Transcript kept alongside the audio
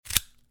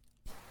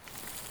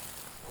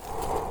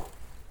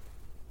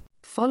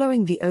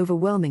Following the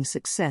overwhelming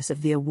success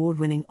of the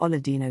award-winning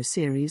Aladino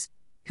series,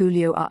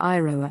 Julio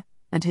Airoa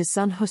and his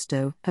son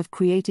Justo have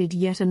created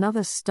yet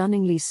another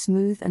stunningly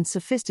smooth and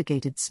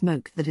sophisticated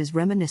smoke that is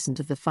reminiscent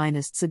of the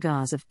finest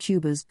cigars of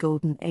Cuba's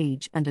golden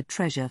age and a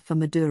treasure for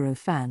Maduro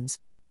fans,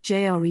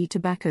 JRE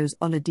Tobacco's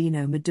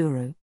Aladino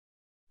Maduro.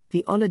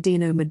 The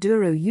Aladino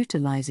Maduro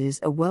utilizes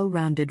a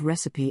well-rounded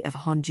recipe of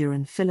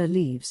Honduran filler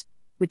leaves,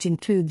 which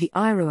include the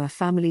Airoa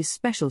family's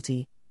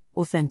specialty,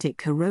 authentic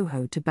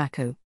Corojo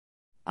tobacco.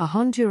 A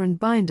Honduran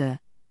binder,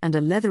 and a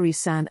leathery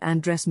San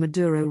Andres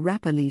Maduro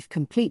wrapper leaf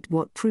complete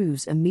what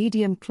proves a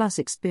medium-plus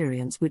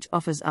experience which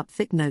offers up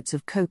thick notes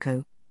of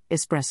cocoa,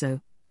 espresso,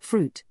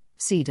 fruit,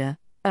 cedar,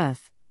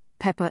 earth,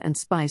 pepper and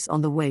spice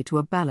on the way to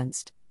a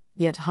balanced,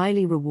 yet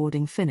highly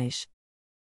rewarding finish.